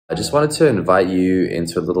I just wanted to invite you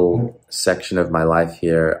into a little section of my life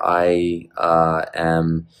here. I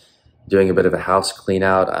am doing a bit of a house clean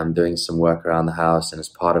out. I'm doing some work around the house, and as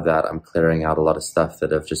part of that, I'm clearing out a lot of stuff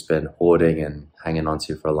that I've just been hoarding and hanging on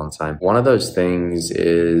to for a long time. One of those things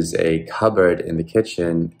is a cupboard in the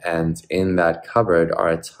kitchen, and in that cupboard are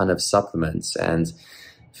a ton of supplements. And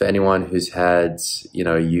for anyone who's had,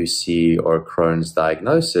 UC or Crohn's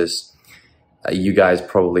diagnosis, you guys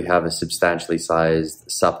probably have a substantially sized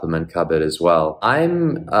supplement cupboard as well.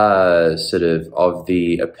 I'm sort of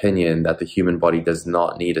the opinion that the human body does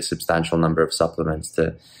not need a substantial number of supplements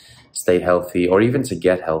to stay healthy or even to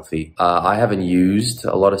get healthy. I haven't used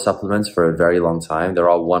a lot of supplements for a very long time. There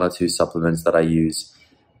are one or two supplements that I use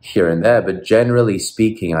here and there, but generally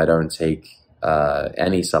speaking, I don't take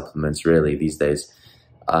any supplements really these days.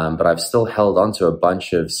 But I've still held on to a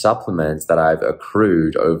bunch of supplements that I've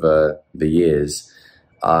accrued over the years.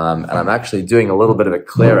 And I'm actually doing a little bit of a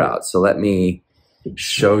clear out. So let me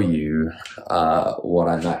show you what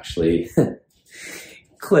I'm actually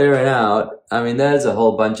clearing out. I mean, there's a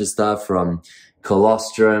whole bunch of stuff from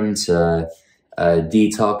colostrum to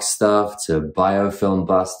detox stuff to biofilm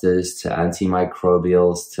busters to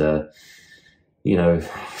antimicrobials to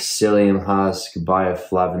psyllium husk,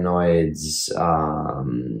 bioflavonoids,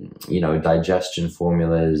 digestion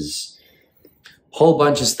formulas, whole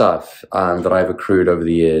bunch of stuff that I've accrued over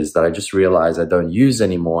the years that I just realized I don't use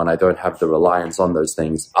anymore, and I don't have the reliance on those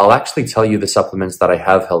things. I'll actually tell you the supplements that I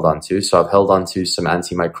have held on to. So I've held on to some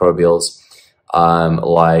antimicrobials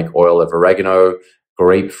like oil of oregano,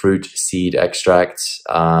 grapefruit seed extract,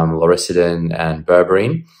 lauricidin, and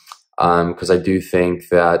berberine. Because I do think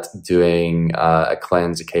that doing a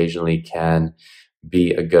cleanse occasionally can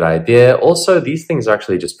be a good idea. Also, these things are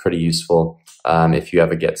actually just pretty useful if you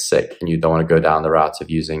ever get sick and you don't want to go down the route of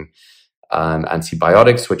using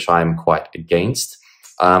antibiotics, which I'm quite against.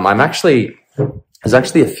 There's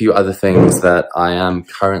actually a few other things that I am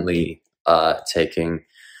currently taking.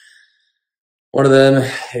 One of them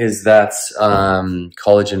is that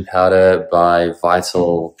collagen powder by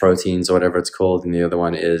Vital Proteins or whatever it's called, and the other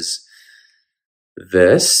one is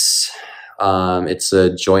this. It's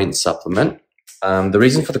a joint supplement. The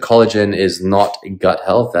reason for the collagen is not gut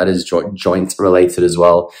health. That is joint related as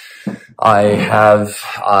well. I have,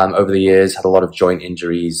 over the years, had a lot of joint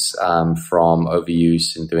injuries from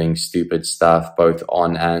overuse and doing stupid stuff, both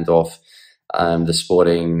on and off the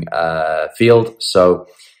sporting field. So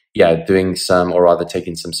yeah, taking some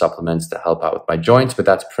supplements to help out with my joints, but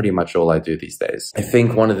that's pretty much all I do these days. I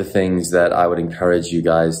think one of the things that I would encourage you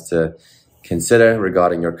guys to consider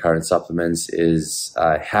regarding your current supplements is,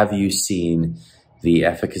 have you seen the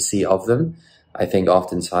efficacy of them? I think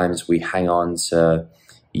oftentimes we hang on to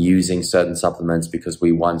using certain supplements because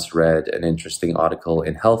we once read an interesting article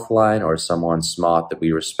in Healthline, or someone smart that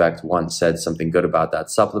we respect once said something good about that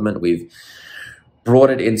supplement. We've brought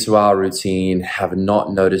it into our routine, have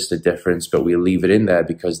not noticed a difference, but we leave it in there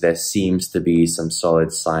because there seems to be some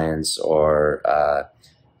solid science, or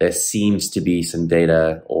there seems to be some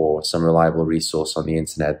data or some reliable resource on the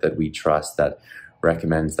internet that we trust that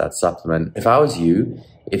recommends that supplement. If I was you,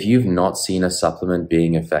 if you've not seen a supplement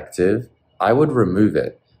being effective, I would remove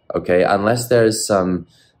it, okay? Unless there's some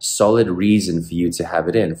solid reason for you to have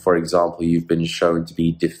it in. For example, you've been shown to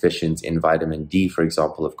be deficient in vitamin D, for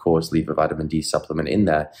example, of course, leave a vitamin D supplement in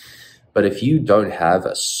there. But if you don't have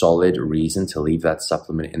a solid reason to leave that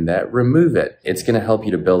supplement in there, remove it. It's going to help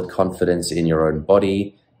you to build confidence in your own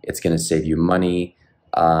body. It's going to save you money.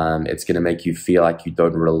 It's going to make you feel like you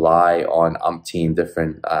don't rely on umpteen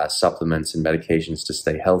different supplements and medications to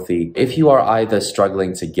stay healthy. If you are either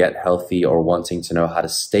struggling to get healthy or wanting to know how to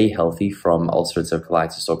stay healthy from ulcerative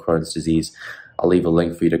colitis or Crohn's disease, I'll leave a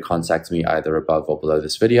link for you to contact me either above or below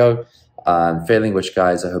this video. Failing which,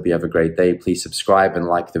 guys, I hope you have a great day. Please subscribe and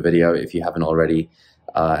like the video if you haven't already,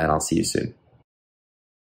 and I'll see you soon.